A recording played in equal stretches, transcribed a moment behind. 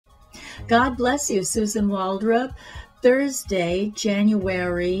God bless you, Susan Waldrop. Thursday,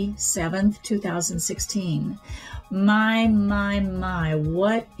 January 7th, 2016. My,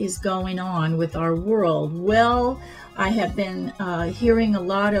 what is going on with our world? Well, I have been hearing a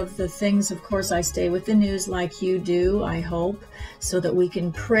lot of the things. Of course, I stay with the news like you do, I hope, so that we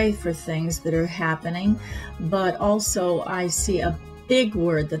can pray for things that are happening. But also, I see a big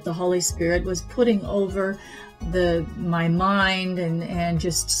word that the Holy Spirit was putting over my mind and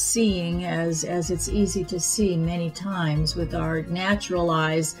just seeing as it's easy to see many times with our natural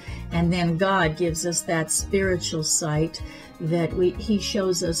eyes, and then God gives us that spiritual sight that he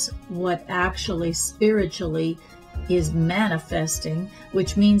shows us what actually spiritually is manifesting,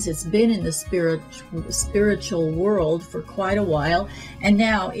 which means it's been in the spiritual world for quite a while, and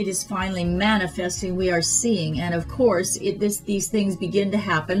now it is finally manifesting. We are seeing, and of course these things begin to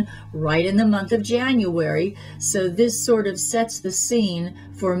happen right in the month of January, so this sort of sets the scene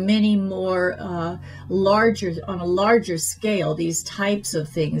for many more on a larger scale, these types of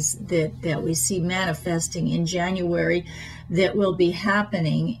things that we see manifesting in January that will be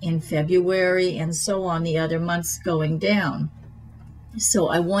happening in February, and so on, the other months going down. So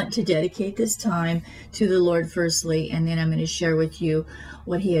I want to dedicate this time to the Lord firstly, and then I'm going to share with you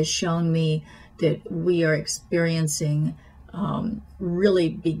what he has shown me that we are experiencing, really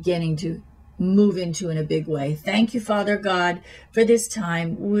beginning to move into in a big way. Thank you, Father God, for this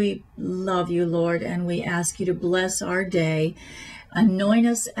time. We love you, Lord, and we ask you to bless our day, anoint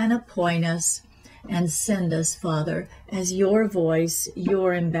us and appoint us, and send us, Father, as your voice,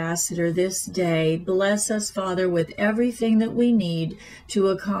 your ambassador this day. Bless us, Father, with everything that we need to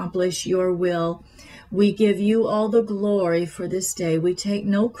accomplish your will. We give you all the glory for this day. We take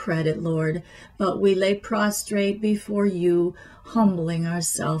no credit, Lord, but we lay prostrate before you, humbling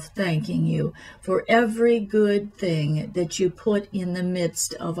ourselves, thanking you for every good thing that you put in the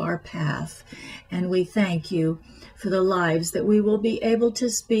midst of our path. And we thank you for the lives that we will be able to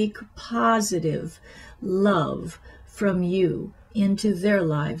speak positive love from you into their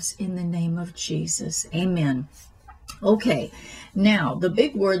lives in the name of Jesus. Amen. Okay, now the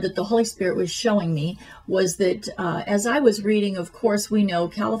big word that the Holy Spirit was showing me was that as I was reading, of course, we know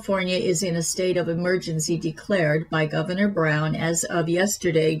California is in a state of emergency declared by Governor Brown as of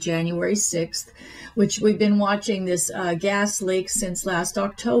yesterday, January 6th, which we've been watching this gas leak since last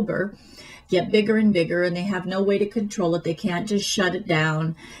October get bigger and bigger, and they have no way to control it. They can't just shut it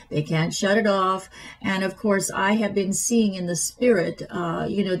down. They can't shut it off. And of course, I have been seeing in the spirit,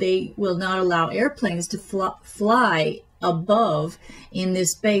 they will not allow airplanes to fly above in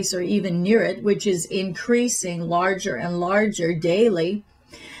this space or even near it, which is increasing larger and larger daily.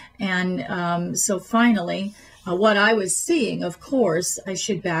 And so finally, what I was seeing, of course, I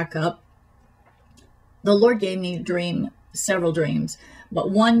should back up. The Lord gave me a dream, several dreams, but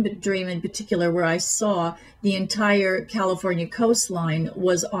one dream in particular where I saw the entire California coastline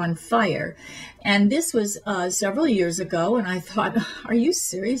was on fire. And this was several years ago, and I thought, are you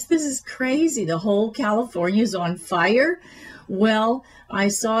serious? This is crazy. The whole California is on fire? Well, I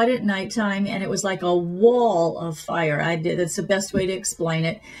saw it at nighttime, and it was like a wall of fire. That's the best way to explain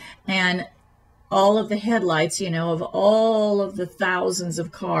it. And all of the headlights, of all of the thousands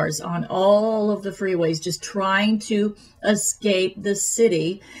of cars on all of the freeways just trying to escape the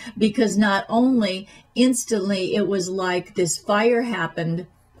city, because not only instantly it was like this fire happened,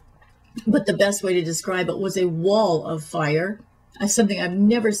 but the best way to describe it was a wall of fire, something I've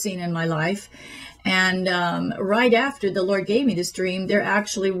never seen in my life. And right after the Lord gave me this dream, there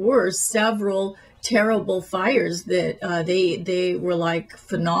actually were several terrible fires that they were like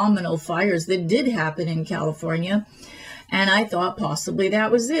phenomenal fires that did happen in California. And I thought possibly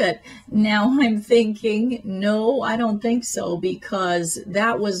that was it. Now I'm thinking, no, I don't think so, because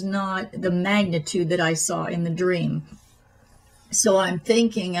that was not the magnitude that I saw in the dream. So I'm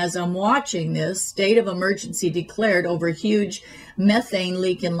thinking, as I'm watching this, state of emergency declared over a huge methane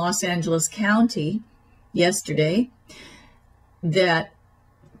leak in Los Angeles County yesterday, that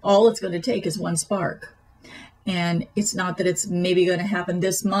all it's going to take is one spark. And it's not that it's maybe going to happen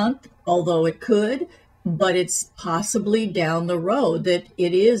this month, although it could, but it's possibly down the road that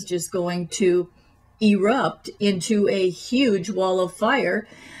it is just going to erupt into a huge wall of fire.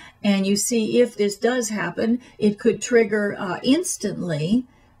 And you see, if this does happen, it could trigger instantly.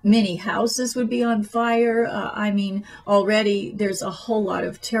 Many houses would be on fire. Already there's a whole lot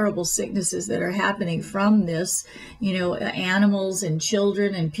of terrible sicknesses that are happening from this. Animals and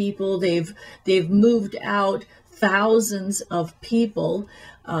children and people. They've moved out thousands of people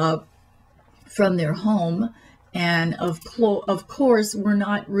from their home And of course, we're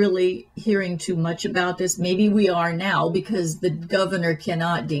not really hearing too much about this. Maybe we are now because the governor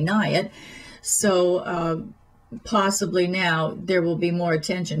cannot deny it. So possibly now there will be more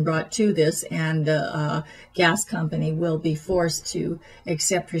attention brought to this, and the gas company will be forced to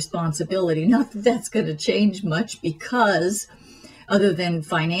accept responsibility. Not that that's going to change much, because other than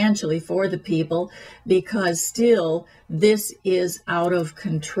financially for the people, because still this is out of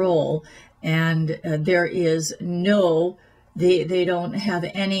control. And there is no, they don't have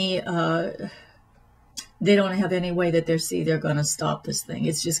any way that they're going to stop this thing.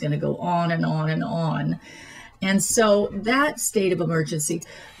 It's just going to go on and on and on. And so that state of emergency,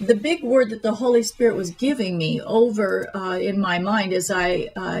 the big word that the Holy Spirit was giving me over in my mind as I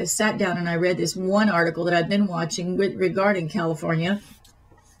sat down and I read this one article that I've been watching regarding California,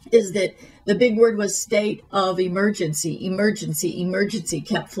 is that the big word was state of emergency. Emergency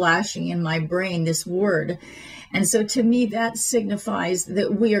kept flashing in my brain, this word. And so to me, that signifies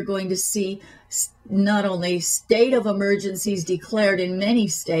that we are going to see not only state of emergencies declared in many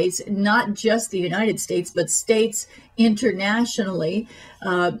states, not just the United States, but states internationally,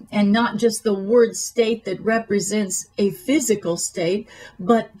 and not just the word state that represents a physical state,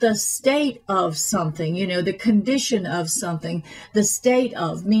 but the state of something, the condition of something, the state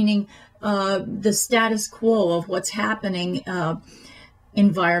of, meaning the status quo of what's happening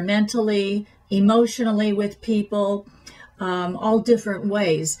environmentally, emotionally with people, all different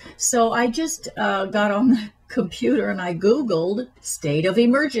ways. So I just got on the computer and I Googled state of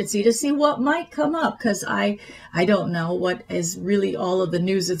emergency to see what might come up, because I don't know what is really all of the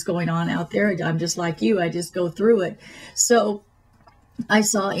news that's going on out there. I'm just like you, I just go through it. So I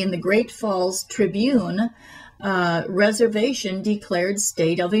saw in the Great Falls Tribune, Reservation declared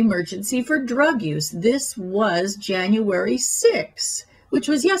state of emergency for drug use. This was January 6th, which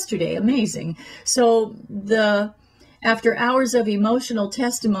was yesterday. Amazing. So after hours of emotional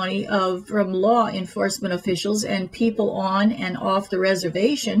testimony from law enforcement officials and people on and off the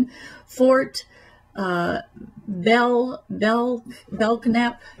reservation, Fort Belknap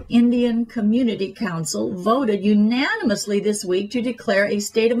Indian Community Council voted unanimously this week to declare a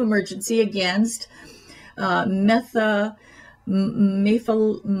state of emergency against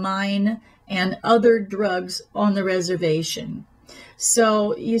methamphetamine and other drugs on the reservation.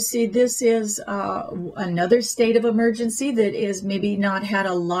 So you see, this is another state of emergency that is maybe not had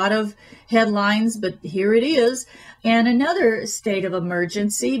a lot of headlines, but here it is. And another state of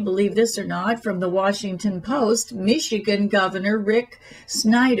emergency, believe this or not, from the Washington Post, Michigan Governor Rick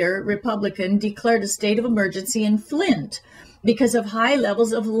Snyder, Republican, declared a state of emergency in Flint because of high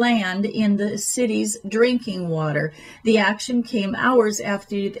levels of land in the city's drinking water. The action came hours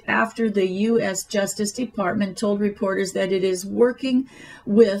after the U.S. Justice Department told reporters that it is working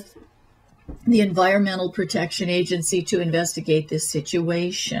with the Environmental Protection Agency to investigate this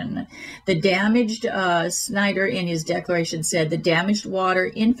situation. The damaged, Snyder in his declaration said, the damaged water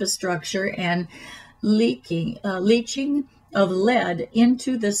infrastructure and leaching of lead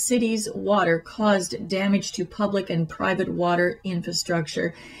into the city's water caused damage to public and private water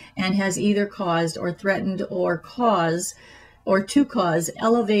infrastructure and has either caused or threatened to cause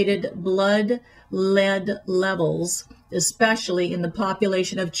elevated blood lead levels, especially in the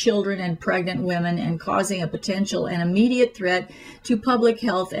population of children and pregnant women, and causing a potential and immediate threat to public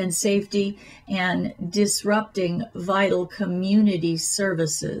health and safety and disrupting vital community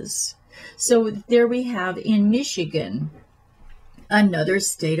services. So there we have in Michigan another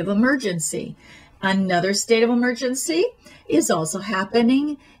state of emergency. Another state of emergency is also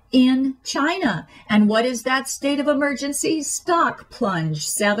happening in China. And what is that state of emergency? Stock plunge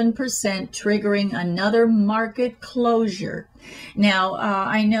 7%, triggering another market closure. Now,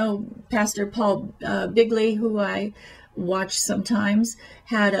 I know Pastor Paul Bigley, who I watch sometimes,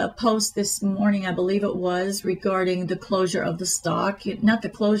 had a post this morning, I believe it was, regarding the closure of the stock. Not the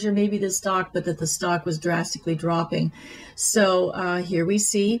closure, maybe the stock, but that the stock was drastically dropping. So here we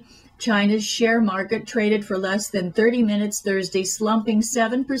see China's share market traded for less than 30 minutes Thursday, slumping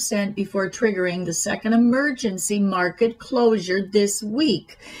 7% before triggering the second emergency market closure this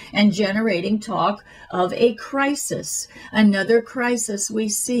week and generating talk of a crisis. Another crisis we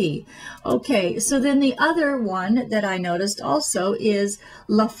see. Okay, so then the other one that I noticed also is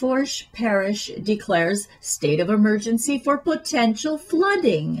Lafourche Parish declares state of emergency for potential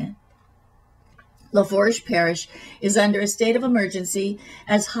flooding. Lafourche Parish is under a state of emergency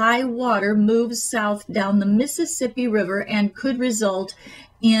as high water moves south down the Mississippi River and could result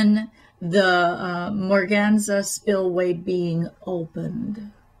in the Morganza spillway being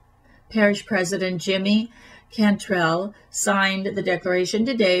opened. Parish President Jimmy Cantrell signed the declaration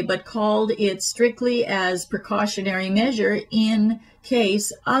today, but called it strictly as precautionary measure in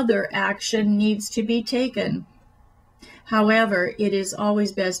case other action needs to be taken. However, it is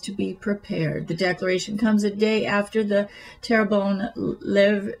always best to be prepared. The declaration comes a day after the Terrebonne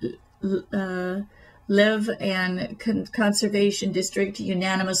Live and Conservation District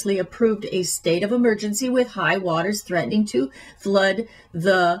unanimously approved a state of emergency with high waters threatening to flood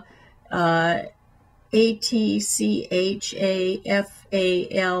the Atchafalaya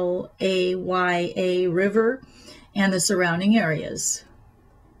River and the surrounding areas.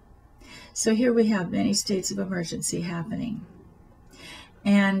 So here we have many states of emergency happening.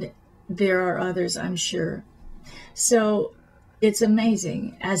 And there are others, I'm sure. So it's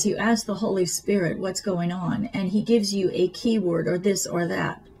amazing as you ask the Holy Spirit what's going on, and he gives you a keyword or this or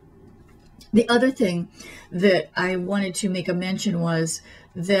that. The other thing that I wanted to make a mention was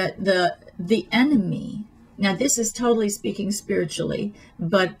that the enemy, now this is totally speaking spiritually,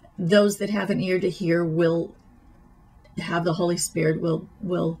 but those that have an ear to hear will have the Holy Spirit,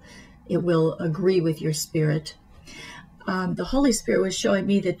 it will agree with your spirit. The Holy Spirit was showing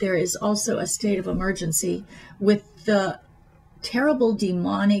me that there is also a state of emergency with the terrible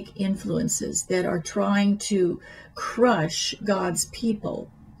demonic influences that are trying to crush God's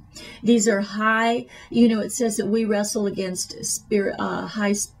people. These are high, it says that we wrestle against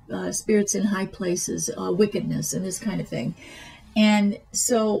spirits in high places, wickedness and this kind of thing. And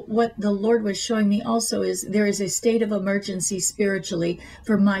so what the Lord was showing me also is there is a state of emergency spiritually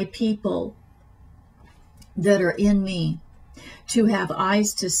for my people that are in me to have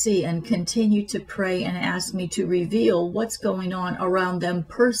eyes to see and continue to pray and ask me to reveal what's going on around them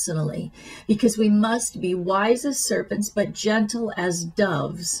personally, because we must be wise as serpents but gentle as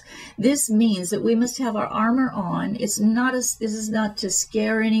doves. This means that we must have our armor on. This is not to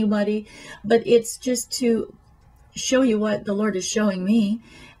scare anybody, but it's just to show you what the Lord is showing me.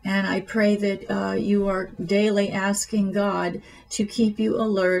 And I pray that you are daily asking God to keep you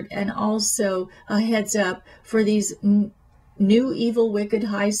alert, and also a heads up for these new evil, wicked,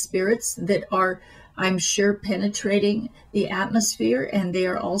 high spirits that are, I'm sure, penetrating the atmosphere, and they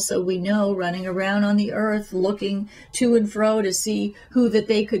are also, we know, running around on the earth looking to and fro to see who that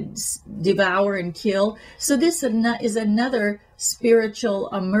they could devour and kill. So this is another spiritual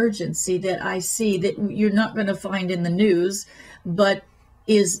emergency that I see that you're not going to find in the news, but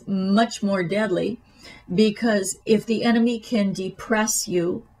is much more deadly, because if the enemy can depress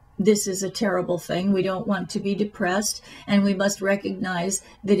you, this is a terrible thing. We don't want to be depressed, and we must recognize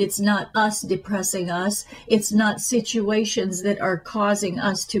that it's not us depressing us. It's not situations that are causing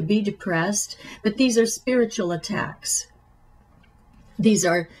us to be depressed, but these are spiritual attacks. These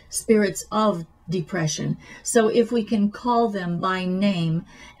are spirits of depression. So if we can call them by name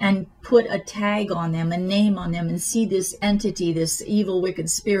and put a tag on them, a name on them, and see this entity, this evil, wicked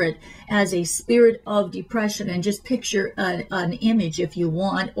spirit, as a spirit of depression, and just picture an image if you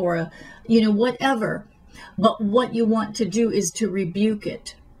want, or whatever. But what you want to do is to rebuke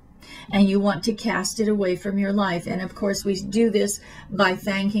it, and you want to cast it away from your life. And of course, we do this by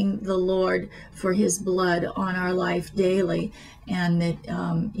thanking the Lord for his blood on our life daily, and that,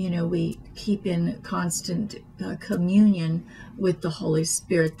 we keep in constant communion with the Holy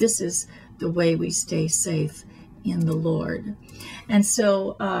Spirit. This is the way we stay safe in the Lord. And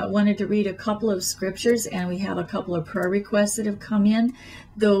so I wanted to read a couple of scriptures, and we have a couple of prayer requests that have come in.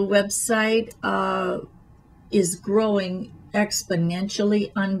 The website is growing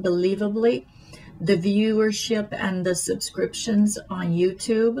exponentially, unbelievably. The viewership and the subscriptions on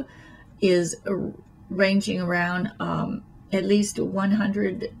YouTube is ranging around at least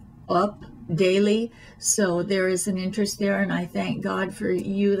 100 up daily. So there is an interest there, and I thank God for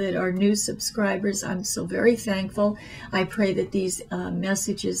you that are new subscribers. I'm so very thankful. I pray that these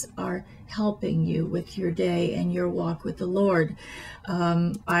messages are helping you with your day and your walk with the Lord.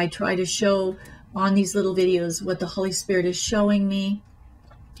 I try to show on these little videos what the Holy Spirit is showing me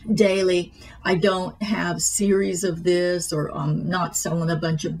daily. I don't have series of this, or I'm not selling a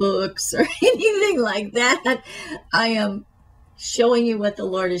bunch of books or anything like that. I am showing you what the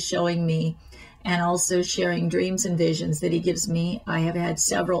Lord is showing me, and also sharing dreams and visions that he gives me. I have had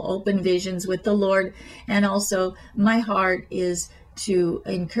several open visions with the Lord, and also my heart is to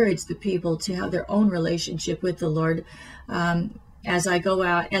encourage the people to have their own relationship with the Lord. As I go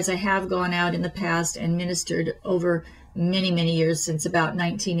out, as I have gone out in the past and ministered over many, many years, since about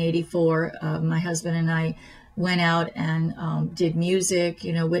 1984, my husband and I went out and did music,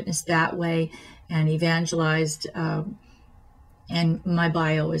 witnessed that way, and evangelized. And my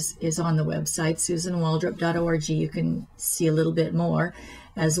bio is on the website, susanwaldrop.org. You can see a little bit more.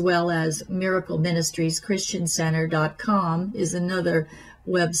 as well as Miracle Ministries. ChristianCenter.com is another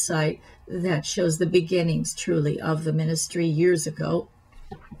website that shows the beginnings truly of the ministry years ago.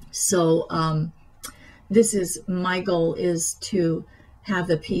 So this is my goal, is to have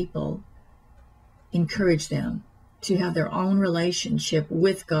the people, encourage them to have their own relationship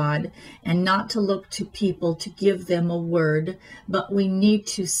with God and not to look to people to give them a word, but we need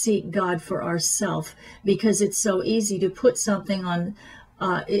to seek God for ourselves, because it's so easy to put something on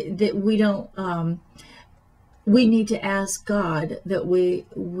that we don't, we need to ask God that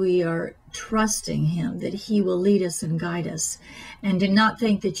we are trusting him, that he will lead us and guide us, and to not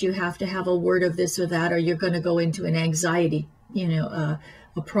think that you have to have a word of this or that, or you're going to go into an anxiety, a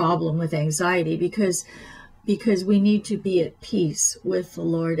problem with anxiety, because we need to be at peace with the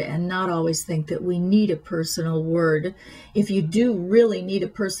Lord and not always think that we need a personal word. If you do really need a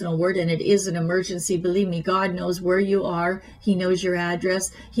personal word and it is an emergency, believe me, God knows where you are. He knows your address.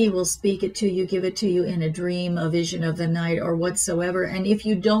 He will speak it to you, give it to you in a dream, a vision of the night, or whatsoever. And if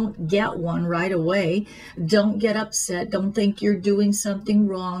you don't get one right away, don't get upset. Don't think you're doing something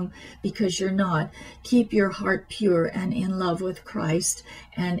wrong, because you're not. Keep your heart pure and in love with Christ,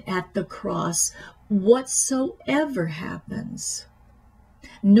 and at the cross, whatsoever happens,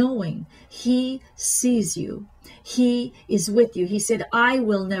 knowing he sees you, he is with you. He said, I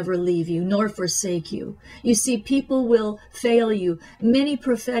will never leave you nor forsake you. You see, people will fail you. Many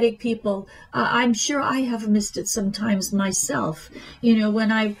prophetic people, I'm sure I have missed it sometimes myself.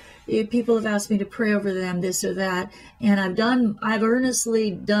 When people have asked me to pray over them, this or that, and I've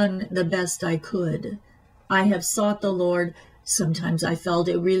earnestly done the best I could. I have sought the Lord. Sometimes I felt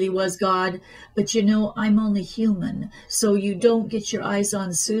it really was God, but I'm only human. So you don't get your eyes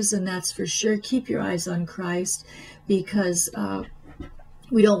on Susan, that's for sure. Keep your eyes on Christ, because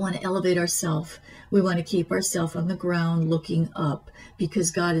we don't want to elevate ourselves. We want to keep ourselves on the ground looking up, because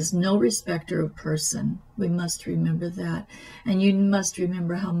God is no respecter of person. We must remember that. And you must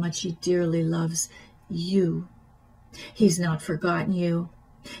remember how much he dearly loves you. He's not forgotten you.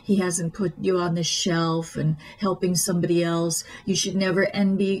 He hasn't put you on the shelf and helping somebody else. You should never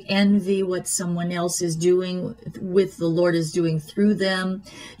envy what someone else is doing with the Lord is doing through them.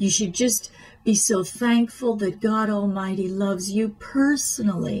 You should just be so thankful that God Almighty loves you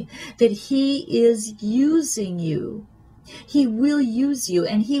personally, that he is using you. He will use you,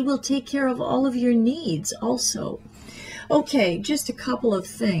 and he will take care of all of your needs also. Okay, just a couple of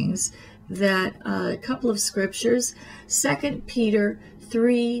things, a couple of scriptures. 2 Peter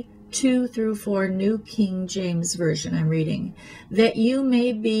 3:2-4, New King James Version I'm reading. That you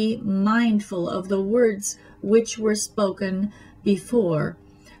may be mindful of the words which were spoken before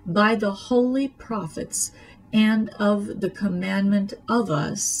by the holy prophets, and of the commandment of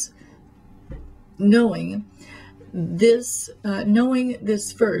us, knowing this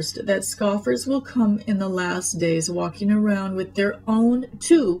first, that scoffers will come in the last days, walking around with their own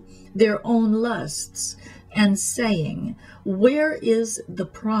lusts, and saying, where is the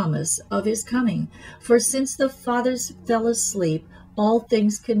promise of his coming? For since the fathers fell asleep, all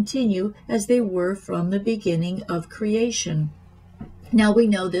things continue as they were from the beginning of creation. Now we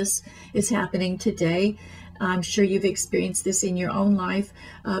know this is happening today. I'm sure you've experienced this in your own life.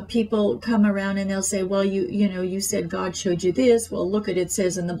 People come around and they'll say, well, you said God showed you this. Well, look at it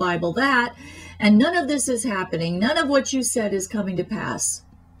says in the Bible that, and none of this is happening. None of what you said is coming to pass.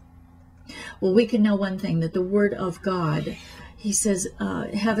 Well, we can know one thing, that the word of God, he says,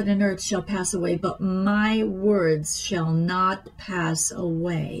 heaven and earth shall pass away, but my words shall not pass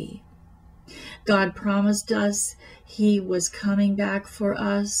away. God promised us he was coming back for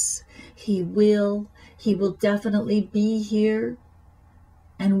us. He will definitely be here.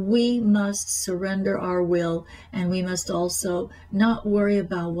 And we must surrender our will, and we must also not worry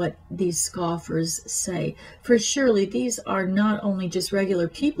about what these scoffers say. For surely these are not only just regular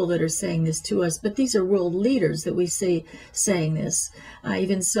people that are saying this to us, but these are world leaders that we see saying this. I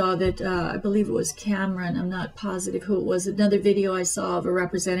even saw that, I believe it was Cameron, I'm not positive who it was, another video I saw of a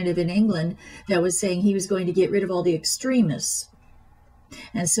representative in England that was saying he was going to get rid of all the extremists.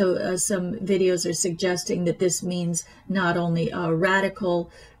 And so some videos are suggesting that this means not only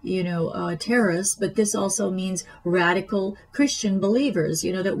radical, terrorists, but this also means radical Christian believers,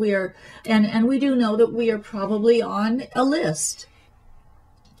 that we are, and we do know that we are probably on a list.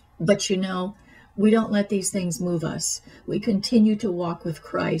 But we don't let these things move us. We continue to walk with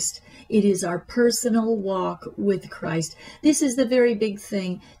Christ. It is our personal walk with Christ. This is the very big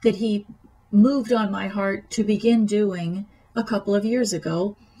thing that he moved on my heart to begin doing a couple of years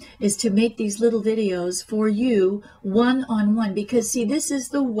ago, is to make these little videos for you one-on-one, because see, this is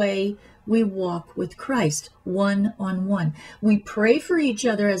the way we walk with Christ one-on-one. We pray for each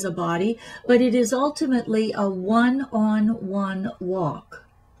other as a body, but it is ultimately a one-on-one walk.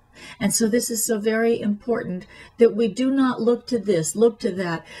 And so this is so very important that we do not look to this, look to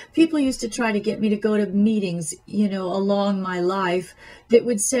that. People used to try to get me to go to meetings, along my life that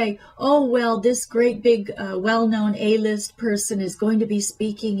would say, oh, well, this great big well-known A-list person is going to be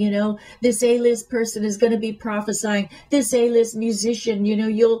speaking, this A-list person is going to be prophesying, this A-list musician,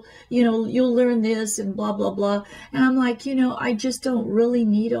 you'll learn this and blah, blah, blah. And I'm like, I just don't really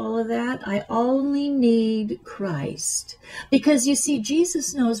need all of that. I only need Christ. Because you see,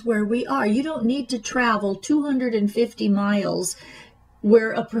 Jesus knows where we are. You don't need to travel 250 miles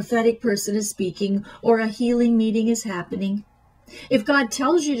where a prophetic person is speaking or a healing meeting is happening. If God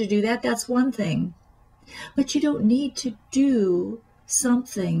tells you to do that, that's one thing. But you don't need to do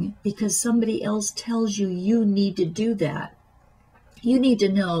something because somebody else tells you you need to do that. You need to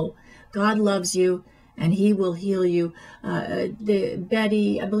know God loves you and he will heal you. I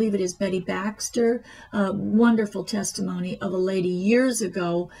believe it is Betty Baxter, wonderful testimony of a lady years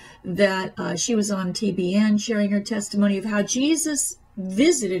ago that she was on TBN sharing her testimony of how Jesus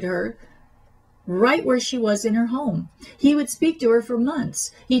visited her right where she was in her home. He would speak to her for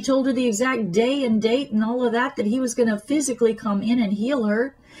months. He told her the exact day and date and all of that he was going to physically come in and heal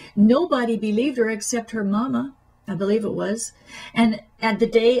her. Nobody believed her except her mama, I believe it was. And as the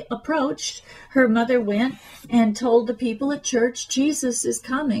day approached, her mother went and told the people at church, Jesus is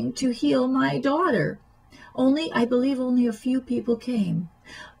coming to heal my daughter. I believe only a few people came.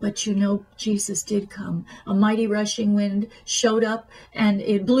 But Jesus did come. A mighty rushing wind showed up and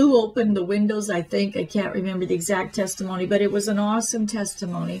it blew open the windows, I think. I can't remember the exact testimony, but it was an awesome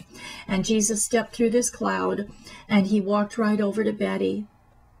testimony. And Jesus stepped through this cloud and he walked right over to Betty.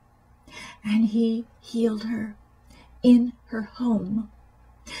 And he healed her in her home.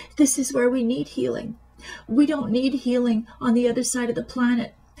 This is where we need healing. We don't need healing on the other side of the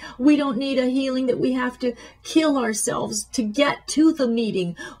planet. We don't need a healing that we have to kill ourselves to get to the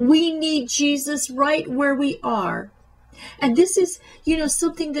meeting. We need Jesus right where we are. And this is,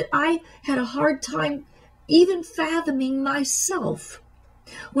 something that I had a hard time even fathoming myself.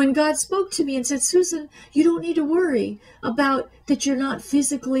 When God spoke to me and said, Susan, you don't need to worry about that you're not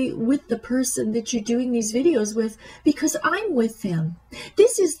physically with the person that you're doing these videos with, because I'm with them.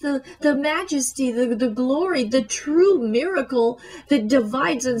 This is the majesty, the glory, the true miracle that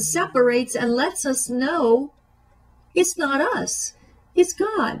divides and separates and lets us know it's not us, it's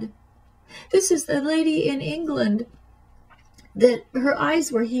God. This is the lady in England that her eyes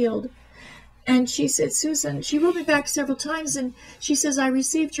were healed. And she said, Susan, she wrote me back several times and she says, I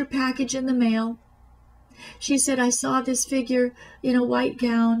received your package in the mail. She said, I saw this figure in a white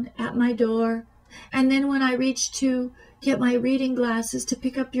gown at my door. And then when I reached to get my reading glasses to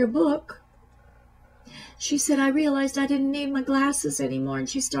pick up your book, she said, I realized I didn't need my glasses anymore. And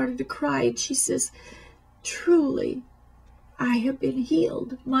she started to cry. And she says, truly, I have been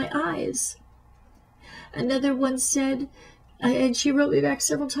healed, my eyes. Another one said, and she wrote me back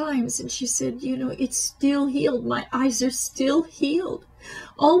several times, and she said, it's still healed. My eyes are still healed.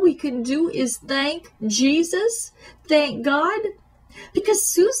 All we can do is thank Jesus, thank God, because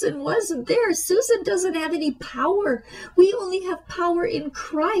Susan wasn't there. Susan doesn't have any power. We only have power in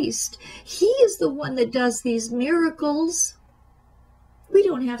Christ. He is the one that does these miracles. We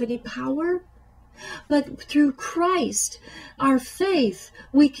don't have any power. But through Christ, our faith,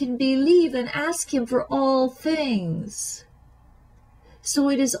 we can believe and ask him for all things. So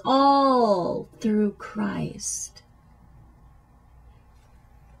it is all through Christ.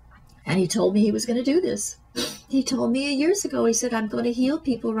 And he told me he was going to do this. He told me years ago, he said, I'm going to heal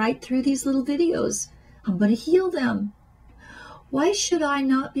people right through these little videos. I'm going to heal them. Why should I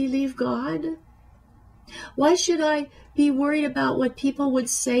not believe God? Why should I be worried about what people would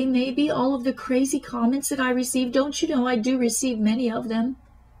say? Maybe all of the crazy comments that I receive. Don't you know I do receive many of them?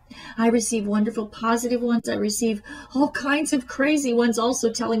 I receive wonderful positive ones. I receive all kinds of crazy ones also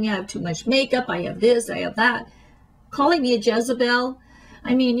telling me I have too much makeup, I have this, I have that, calling me a Jezebel.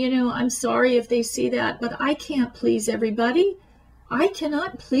 I mean, I'm sorry if they see that, but I can't please everybody. I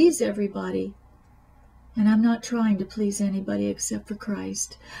cannot please everybody. And I'm not trying to please anybody except for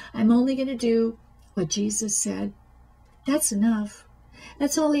Christ. I'm only going to do what Jesus said. That's enough.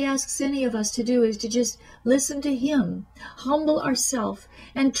 That's all he asks any of us to do, is to just listen to him, humble ourselves,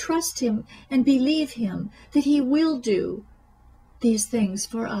 and trust him and believe him that he will do these things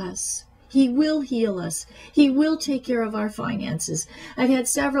for us. He will heal us. He will take care of our finances. I've had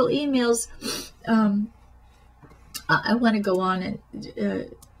several emails. I want to go on and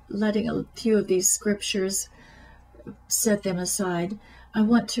letting a few of these scriptures, set them aside. I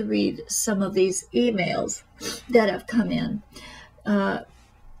want to read some of these emails that have come in.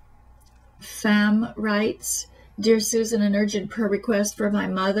 Fam writes, Dear Susan, an urgent prayer request for my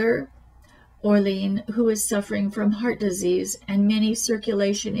mother, Orlean, who is suffering from heart disease and many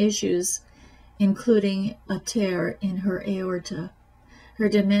circulation issues, including a tear in her aorta. Her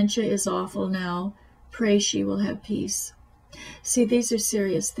dementia is awful now. Pray she will have peace. See, these are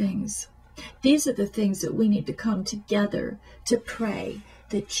serious things. These are the things that we need to come together to pray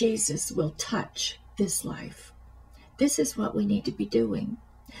that Jesus will touch this life. This is what we need to be doing.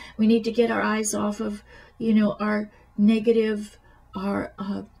 We need to get our eyes off of, our negative, our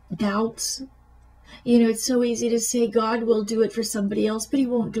doubts. It's so easy to say God will do it for somebody else, but he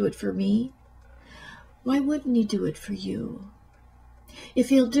won't do it for me. Why wouldn't he do it for you? If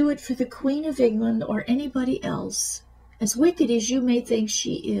he'll do it for the Queen of England or anybody else, as wicked as you may think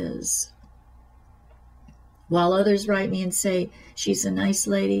she is, while others write me and say she's a nice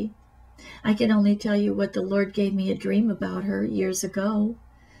lady, I can only tell you what the Lord gave me a dream about her years ago.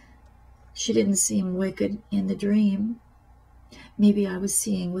 She didn't seem wicked in the dream. Maybe I was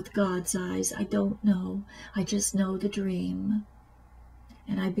seeing with God's eyes. I don't know. I just know the dream.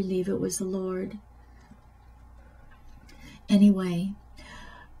 And I believe it was the Lord. Anyway,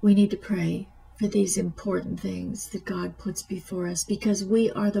 we need to pray for these important things that God puts before us, because we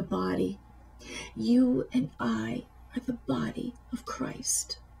are the body. You and I are the body of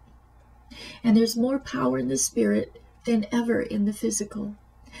Christ. And there's more power in the spirit than ever in the physical.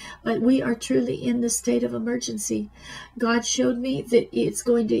 But we are truly in the state of emergency. God showed me that it's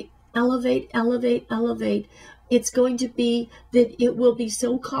going to elevate. It's going to be that it will be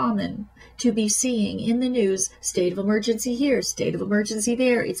so common to be seeing in the news, state of emergency here, state of emergency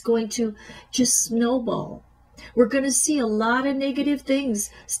there. It's going to just snowball. We're going to see a lot of negative things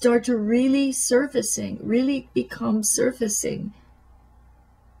start to really become surfacing.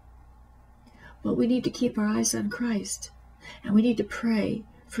 But we need to keep our eyes on Christ, and we need to pray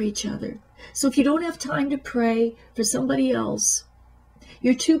for each other. So if you don't have time to pray for somebody else,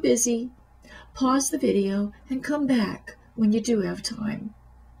 you're too busy, pause the video and come back when you do have time.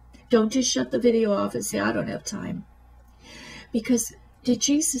 Don't just shut the video off and say, I don't have time. Because did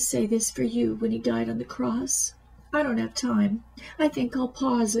Jesus say this for you when he died on the cross? I don't have time. I think I'll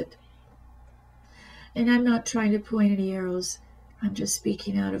pause it. And I'm not trying to point any arrows. I'm just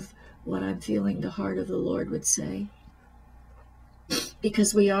speaking out of what I'm feeling the heart of the Lord would say.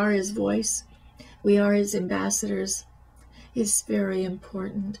 Because we are his voice. We are his ambassadors. It's very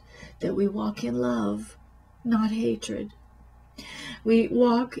important that we walk in love, not hatred. We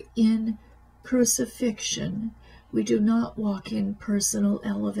walk in crucifixion. We do not walk in personal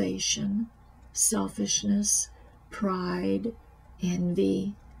elevation, selfishness, pride,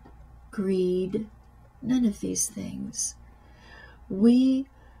 envy, greed, none of these things. We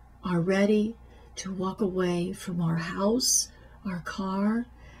are ready to walk away from our house, our car.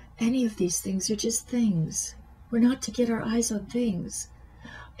 Any of these things are just things. We're not to get our eyes on things.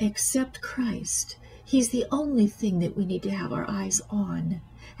 Accept Christ. He's the only thing that we need to have our eyes on,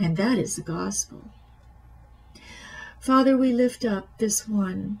 and that is the gospel. Father, we lift up this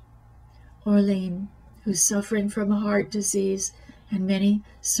one, Orlean, who's suffering from a heart disease and many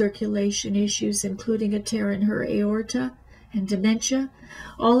circulation issues, including a tear in her aorta and dementia.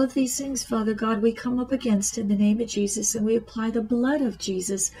 All of these things, Father God, we come up against in the name of Jesus, and we apply the blood of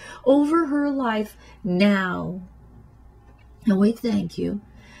Jesus over her life now. And we thank you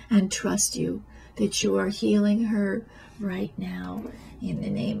and trust you that you are healing her right now in the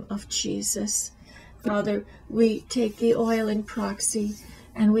name of Jesus. Father, we take the oil in proxy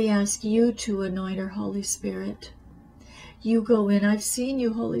and we ask you to anoint her, Holy Spirit. You go in. I've seen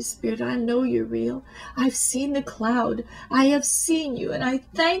you, Holy Spirit. I know you're real. I've seen the cloud. I have seen you, and I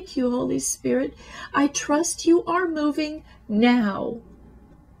thank you, Holy Spirit. I trust you are moving now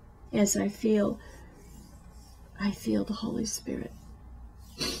as I feel the Holy Spirit.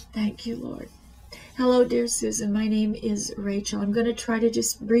 Thank you, Lord. Hello, dear Susan. My name is Rachel. I'm going to try to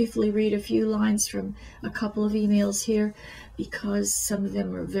just briefly read a few lines from a couple of emails here because some of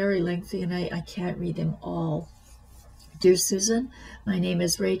them are very lengthy and I can't read them all. Dear Susan, my name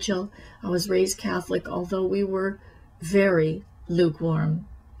is Rachel. I was raised Catholic, although we were very lukewarm.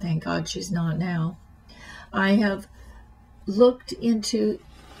 Thank God she's not now. I have looked into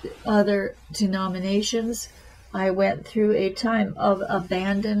other denominations. I went through a time of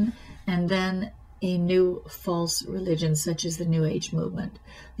abandon and then a new false religion, such as the New Age movement.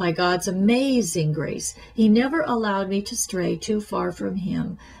 By God's amazing grace, he never allowed me to stray too far from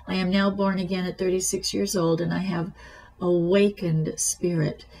him. I am now born again at 36 years old, and I have awakened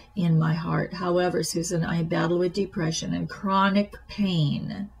spirit in my heart. However, Susan, I battle with depression and chronic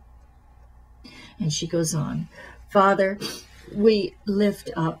pain. And she goes on, Father, we lift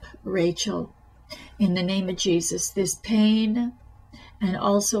up Rachel in the name of Jesus, this pain, and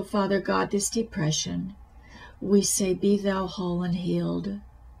also, Father God, this depression. We say, be thou whole and healed.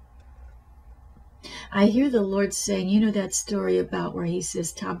 I hear the Lord saying, you know that story about where he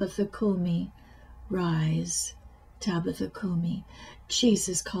says, Tabitha Kumi, rise, Tabitha Kumi.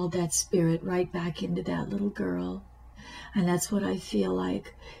 Jesus called that spirit right back into that little girl. And that's what I feel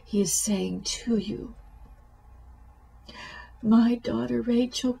like he is saying to you. My daughter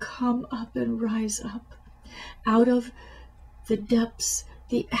Rachel, come up and rise up out of the depths,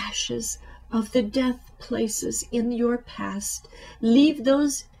 the ashes of the death places in your past. Leave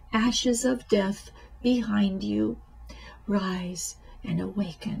those ashes of death behind you. Rise and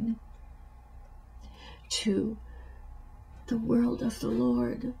awaken to the world of the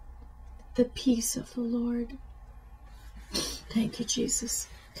Lord, the peace of the Lord. Thank you, Jesus.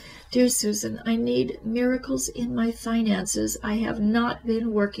 Dear Susan, I need miracles in my finances. I have not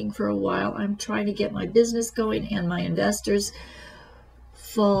been working for a while. I'm trying to get my business going and my investors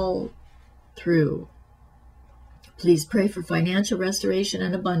fall through. Please pray for financial restoration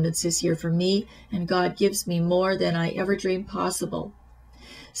and abundance this year for me, and God gives me more than I ever dreamed possible.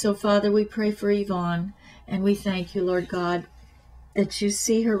 So, Father, we pray for Yvonne, and we thank you, Lord God, that you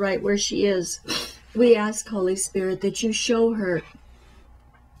see her right where she is. We ask, Holy Spirit, that you show her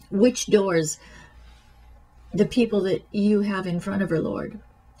which doors, the people that you have in front of her, Lord,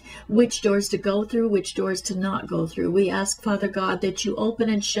 which doors to go through, which doors to not go through. We ask, Father God, that you open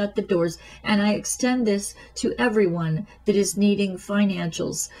and shut the doors. And I extend this to everyone that is needing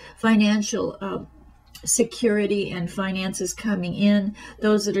financial security and finances coming in,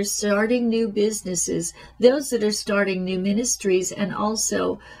 those that are starting new businesses, those that are starting new ministries, and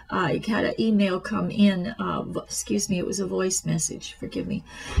also I had an email come in, excuse me, it was a voice message, forgive me,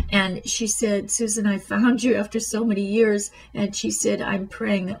 and she said, Susan, I found you after so many years, and she said, I'm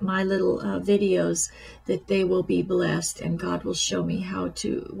praying that my little videos, that they will be blessed, and God will show me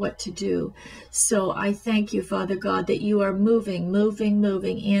what to do. So I thank you, Father God, that you are moving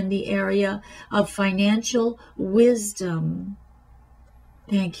in the area of financial wisdom.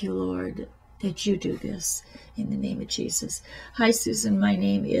 Thank you, Lord, that you do this in the name of Jesus. Hi, Susan. My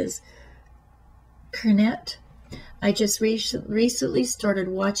name is Kernette. I just recently started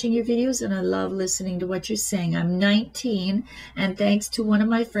watching your videos, and I love listening to what you're saying. I'm 19, and thanks to one of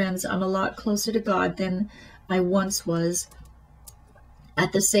my friends, I'm a lot closer to God than I once was.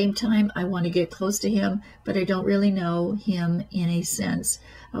 At the same time, I want to get close to him, but I don't really know him in a sense.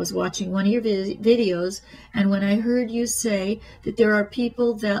 I was watching one of your videos, and when I heard you say that there are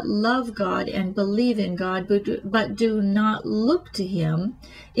people that love God and believe in God, but do not look to him,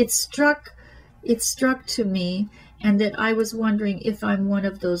 it struck to me, and that I was wondering if I'm one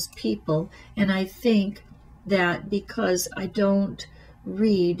of those people. And I think that because I don't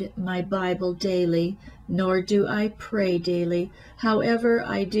read my Bible daily, nor do I pray daily. However,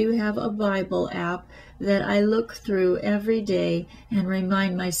 I do have a Bible app that I look through every day and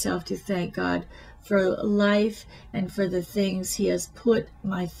remind myself to thank God for life and for the things he has put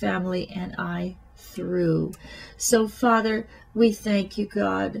my family and I through. So, Father, we thank you,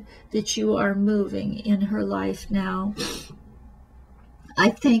 God, that you are moving in her life now. I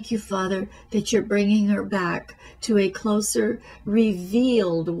thank you, Father, that you're bringing her back to a closer,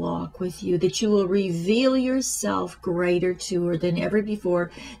 revealed walk with you, that you will reveal yourself greater to her than ever before,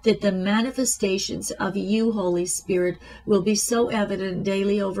 that the manifestations of you, Holy Spirit, will be so evident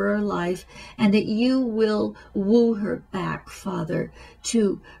daily over her life, and that you will woo her back, Father,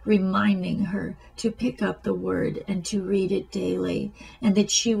 to reminding her to pick up the word and to read it daily, and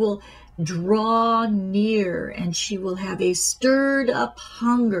that she will draw near, and she will have a stirred up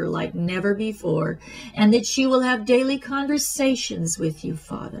hunger like never before, and that she will have daily conversations with you,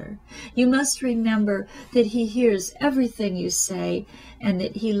 Father. You must remember that he hears everything you say, and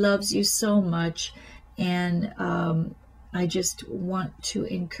that he loves you so much. And I just want to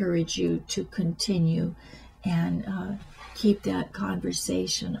encourage you to continue and keep that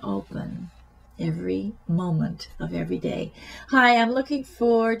conversation open every moment of every day. Hi, I'm looking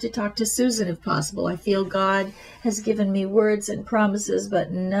forward to talk to Susan if possible. I feel God has given me words and promises,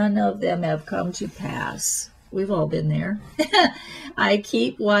 but none of them have come to pass. We've all been there. I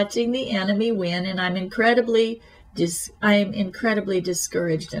keep watching the enemy win, and I'm incredibly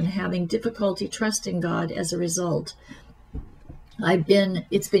discouraged and having difficulty trusting God as a result.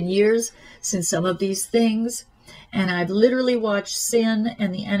 It's been years since some of these things And I've literally watched sin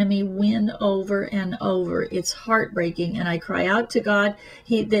and the enemy win over and over. It's heartbreaking. And I cry out to God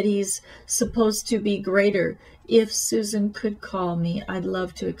that he's supposed to be greater. If Susan could call me, I'd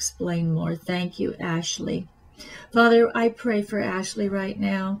love to explain more. Thank you, Ashley. Father, I pray for Ashley right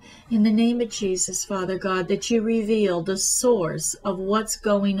now, in the name of Jesus, Father God, that you reveal the source of what's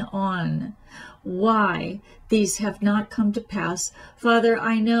going on, why these have not come to pass. Father,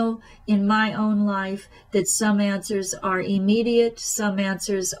 I know in my own life that some answers are immediate, some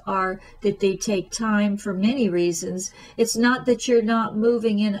answers are that they take time for many reasons. It's not that you're not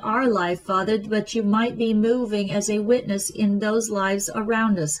moving in our life, Father, but you might be moving as a witness in those lives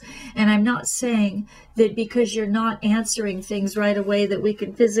around us. And I'm not saying that because you're not answering things right away that we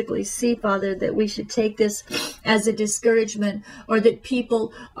can physically see, Father, that we should take this as a discouragement, or that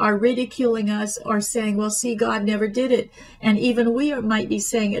people are ridiculing us or saying, well, see, God never did it. And even we might be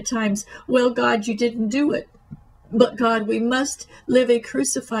saying at times, well, God, you didn't do it. But God, we must live a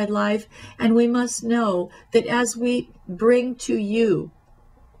crucified life, and we must know that as we bring to you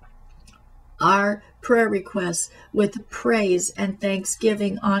our prayer requests with praise and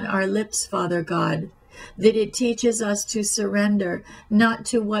thanksgiving on our lips, Father God, that it teaches us to surrender, not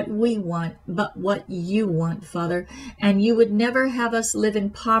to what we want, but what you want, Father. And you would never have us live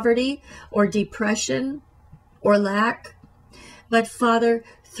in poverty or depression or lack. But Father,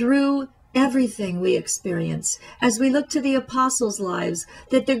 through everything we experience, as we look to the apostles' lives,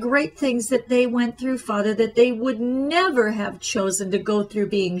 that the great things that they went through, Father, that they would never have chosen to go through,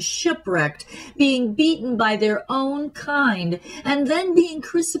 being shipwrecked, being beaten by their own kind, and then being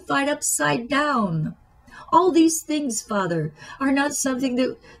crucified upside down. All these things, Father, are not something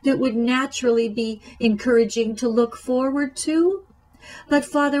that would naturally be encouraging to look forward to. But,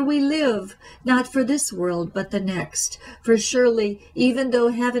 Father, we live not for this world, but the next. For surely, even though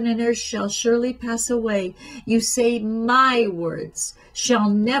heaven and earth shall surely pass away, you say, my words shall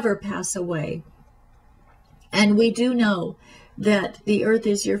never pass away. And we do know that the earth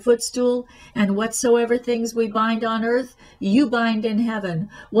is your footstool, and whatsoever things we bind on earth, you bind in heaven.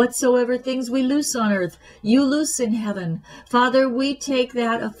 Whatsoever things we loose on earth, you loose in heaven. Father, we take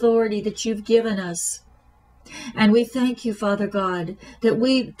that authority that you've given us. And we thank you, Father God, that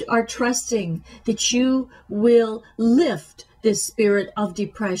we are trusting that you will lift this spirit of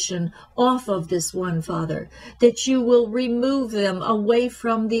depression off of this one, Father, that you will remove them away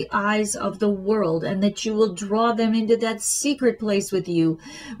from the eyes of the world, and that you will draw them into that secret place with you,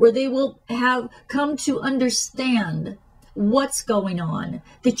 where they will have come to understand what's going on,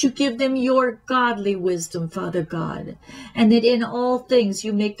 that you give them your godly wisdom, Father God, and that in all things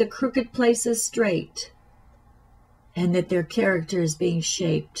you make the crooked places straight, and that their character is being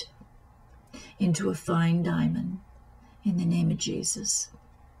shaped into a fine diamond. In the name of Jesus.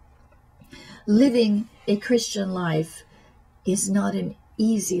 Living a Christian life is not an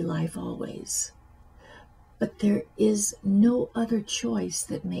easy life always, but there is no other choice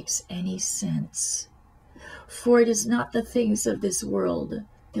that makes any sense. For it is not the things of this world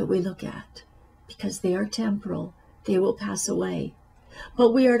that we look at, because they are temporal, they will pass away.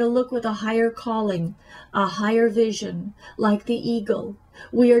 But we are to look with a higher calling, a higher vision, like the eagle.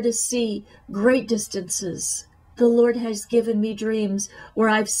 We are to see great distances. The Lord has given me dreams where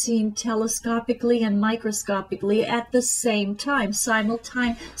I've seen telescopically and microscopically at the same time,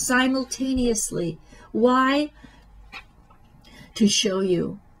 simultaneously. Why? To show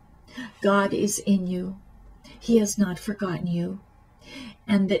you God is in you. He has not forgotten you.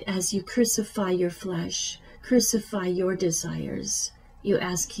 And that as you crucify your flesh, crucify your desires, you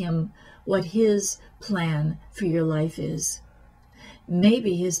ask him what his plan for your life is.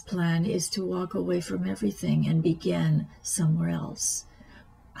 Maybe his plan is to walk away from everything and begin somewhere else.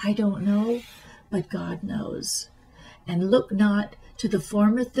 I don't know, but God knows. And look not to the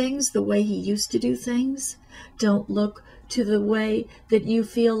former things, the way he used to do things. Don't look to the way that you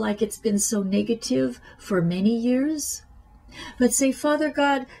feel like it's been so negative for many years. But say, Father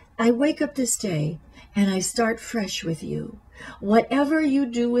God, I wake up this day and I start fresh with you. Whatever you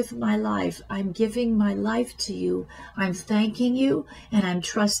do with my life, I'm giving my life to you. I'm thanking you and I'm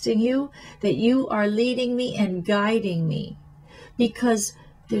trusting you that you are leading me and guiding me, because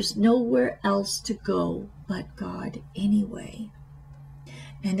there's nowhere else to go but God anyway.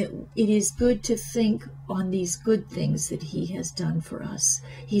 And it is good to think on these good things that he has done for us.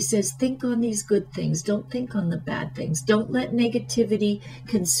 He says, think on these good things. Don't think on the bad things. Don't let negativity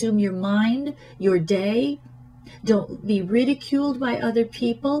consume your mind, your day. Don't be ridiculed by other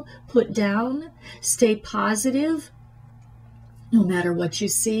people, put down. Stay positive no matter what you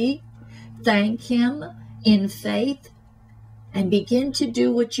see. Thank him in faith. and begin to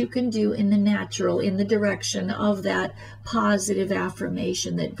do what you can do in the natural, in the direction of that positive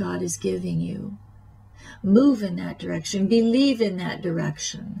affirmation that God is giving you. Move in that direction. Believe in that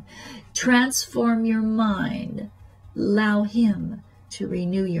direction. Transform your mind. Allow Him to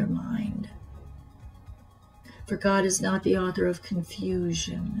renew your mind. For God is not the author of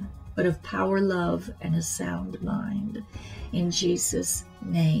confusion, but of power, love, and a sound mind. In Jesus'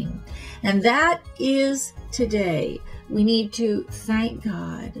 name. And that is today. We need to thank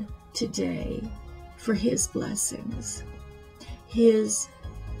God today for His blessings, His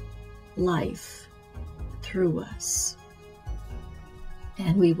life through us.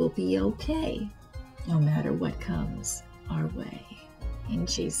 And we will be okay no matter what comes our way. In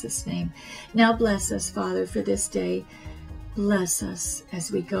Jesus' name. Now bless us, Father, for this day. Bless us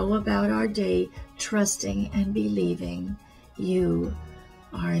as we go about our day, trusting and believing You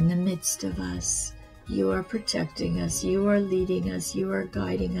are in the midst of us. You are protecting us. You are leading us. You are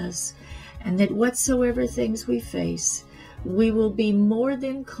guiding us. And that whatsoever things we face, we will be more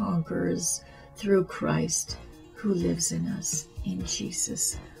than conquerors through Christ who lives in us. In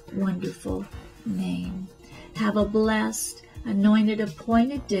Jesus' wonderful name. Have a blessed, anointed,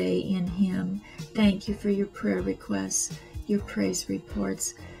 appointed day in Him. Thank you for your prayer requests, your praise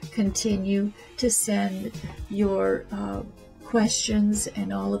reports. Continue to send your questions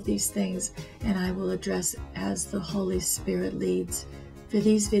and all of these things, and I will address as the Holy Spirit leads. For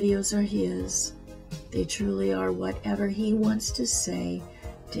these videos are His. They truly are whatever He wants to say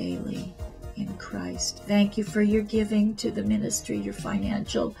daily in Christ. Thank you for your giving to the ministry, your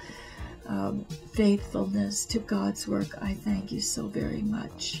financial faithfulness to God's work. I thank you so very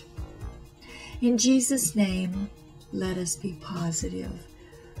much. In Jesus' name, let us be positive,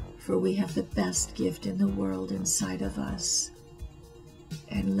 for we have the best gift in the world inside of us.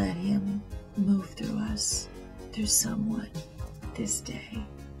 And let Him move through us, through someone this day.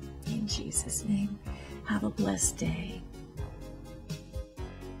 In Jesus' name, have a blessed day.